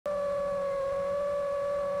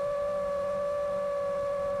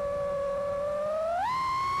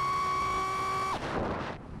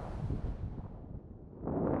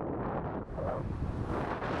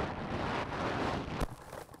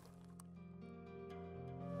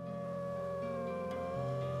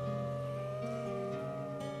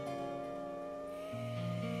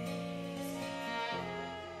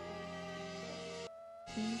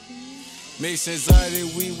Mix anxiety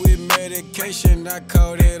weed with medication, I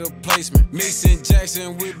call that a placement. Mixing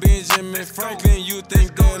Jackson with Benjamin Franklin, you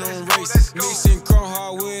think that I'm racist. Mixing Chrome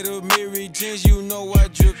Heart with a Mary jeans, you know I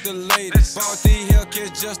drip the latest. Bought these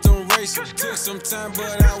Hellcats just on racing. Took some time,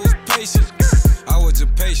 but I was patient. I was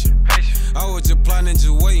just patient. I was just plotting, just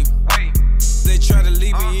waiting. They try to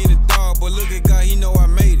leave me in the dark, but look at God, he know I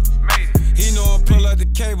made it. He know I'm plugged like the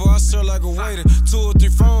cable, I serve like a waiter. 2 or 3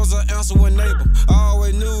 phones, I answer with neighbor. I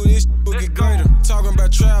always knew this would get greater. Talking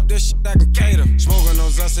about trap, that shit I can cater. Smoking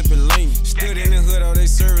those, I sippin' lean. Stood in the hood, all they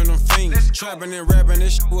serving them fiends. Trapping and rapping,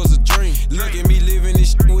 this shit was a dream. Look at me living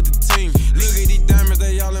this shit with the team. Look at these diamonds,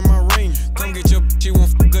 they all in my ring. Come get your bitch, she won't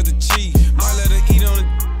fuck up the cheese. Might let her eat on the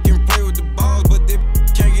and play with the balls, but they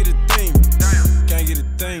can't get a thing. Can't get a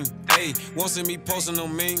thing. Hey, won't see me posting no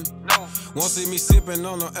meme. Won't see me sipping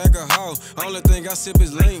on no alcohol. Only thing I sip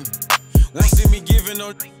is lean. Won't see me giving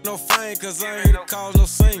no fame, cause I ain't here to cause no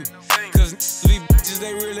scene. Cause these bitches,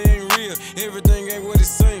 they really ain't real. Everything ain't what it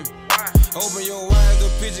seems. Open your eyes, the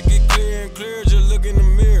picture get clear and clear. Just look in the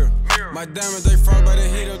mirror. My diamonds, they frost by the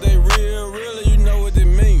heat of they real. Really, you know what they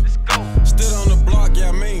mean. Stood on the block, yeah,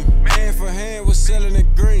 I mean. Hand for hand was selling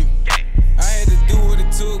it green. I had to do what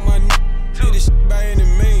it took. My did this shit by any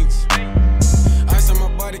means. Ice on my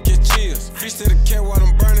body catch chills. Fish to the cat while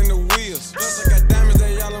I'm burning the wheels. Plus I got diamonds,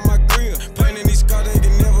 they all on my grill. Painting these scars, they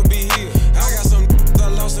can never be healed. I got some I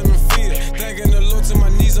lost in the field. Thanking the Lord to my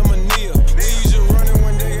knees, I'm a kneel. We usually running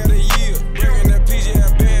when they got a yield. Bringing that PJ,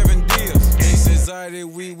 I been having deals. Mix anxiety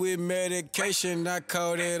weed with medication, I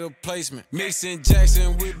call that a placement. Mixing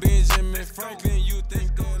Jackson with Benjamin Franklin, you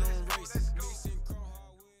think that I'm racist. Mixing Chrome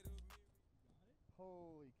Heart with a...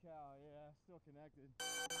 Holy cow, yeah, still connected.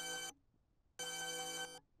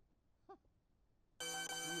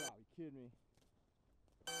 You gotta be kidding me.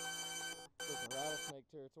 Freaking rattlesnake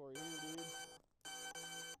territory here, dude.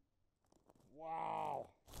 Wow.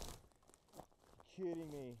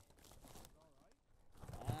 Kidding me.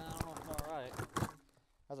 I don't know if it's alright.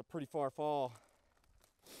 That's a pretty far fall.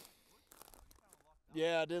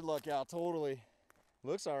 Yeah, I did luck out totally.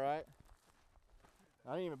 Looks alright.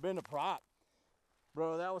 I ain't even been to prop.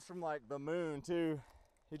 Bro, that was from like the moon too.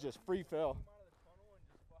 He just free fell.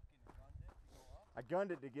 I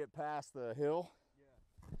gunned it to get past the hill.